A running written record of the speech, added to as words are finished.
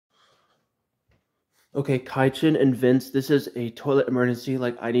Okay, Kaichen and Vince, this is a toilet emergency.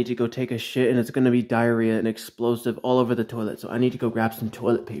 Like, I need to go take a shit, and it's gonna be diarrhea and explosive all over the toilet. So I need to go grab some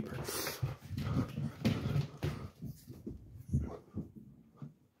toilet paper.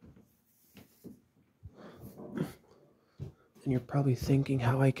 And you're probably thinking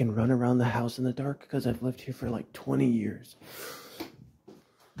how I can run around the house in the dark because I've lived here for like 20 years.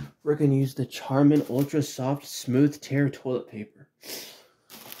 We're gonna use the Charmin Ultra Soft Smooth Tear Toilet Paper.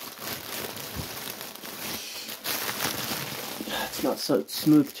 It's not so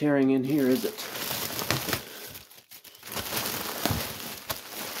smooth tearing in here, is it?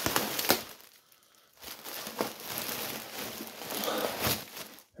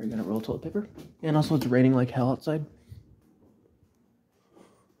 Are you gonna roll toilet paper? And also it's raining like hell outside.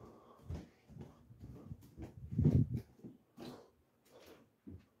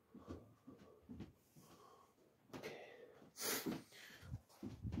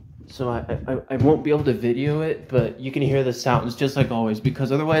 So I won't be able to video it, but you can hear the sounds just like always,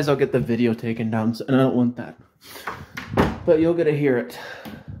 because otherwise I'll get the video taken down, and I don't want that. But you'll get to hear it.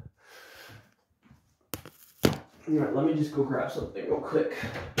 Alright, let me just go grab something real quick.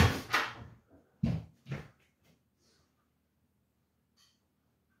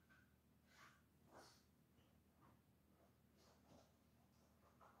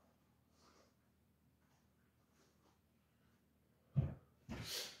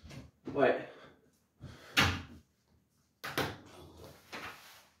 Wait.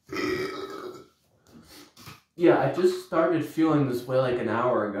 Yeah, I just started feeling this way like an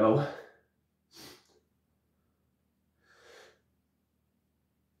hour ago.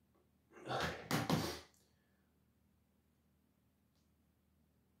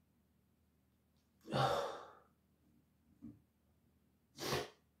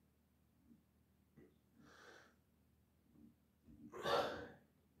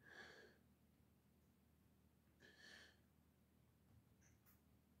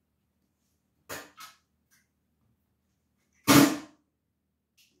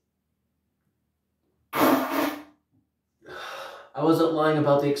 I wasn't lying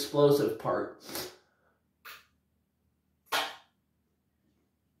about the explosive part.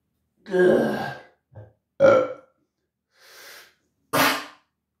 Ugh.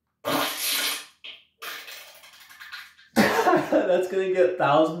 That's gonna get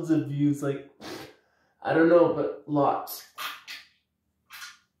thousands of views, like, I don't know, but lots.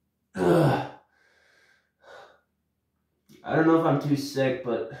 Ugh. I don't know if I'm too sick,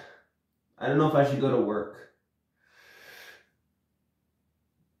 but I don't know if I should go to work.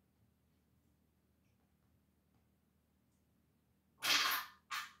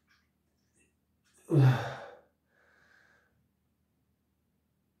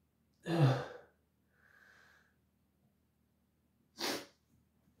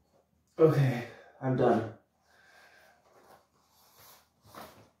 Okay, I'm done.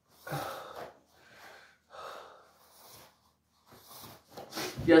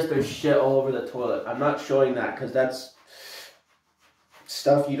 Yes, there's shit all over the toilet. I'm not showing that because that's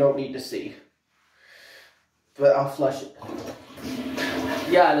stuff you don't need to see. But I'll flush it.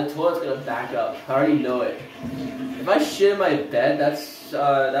 Yeah, the toilet's gonna back up. I already know it. If I shit in my bed, that's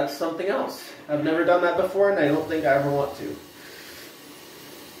something else. I've never done that before, and I don't think I ever want to.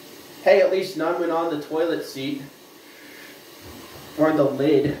 Hey, at least none went on the toilet seat. Or the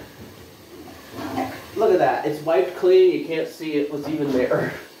lid. Look at that. It's wiped clean. You can't see it was even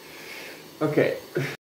there. Okay.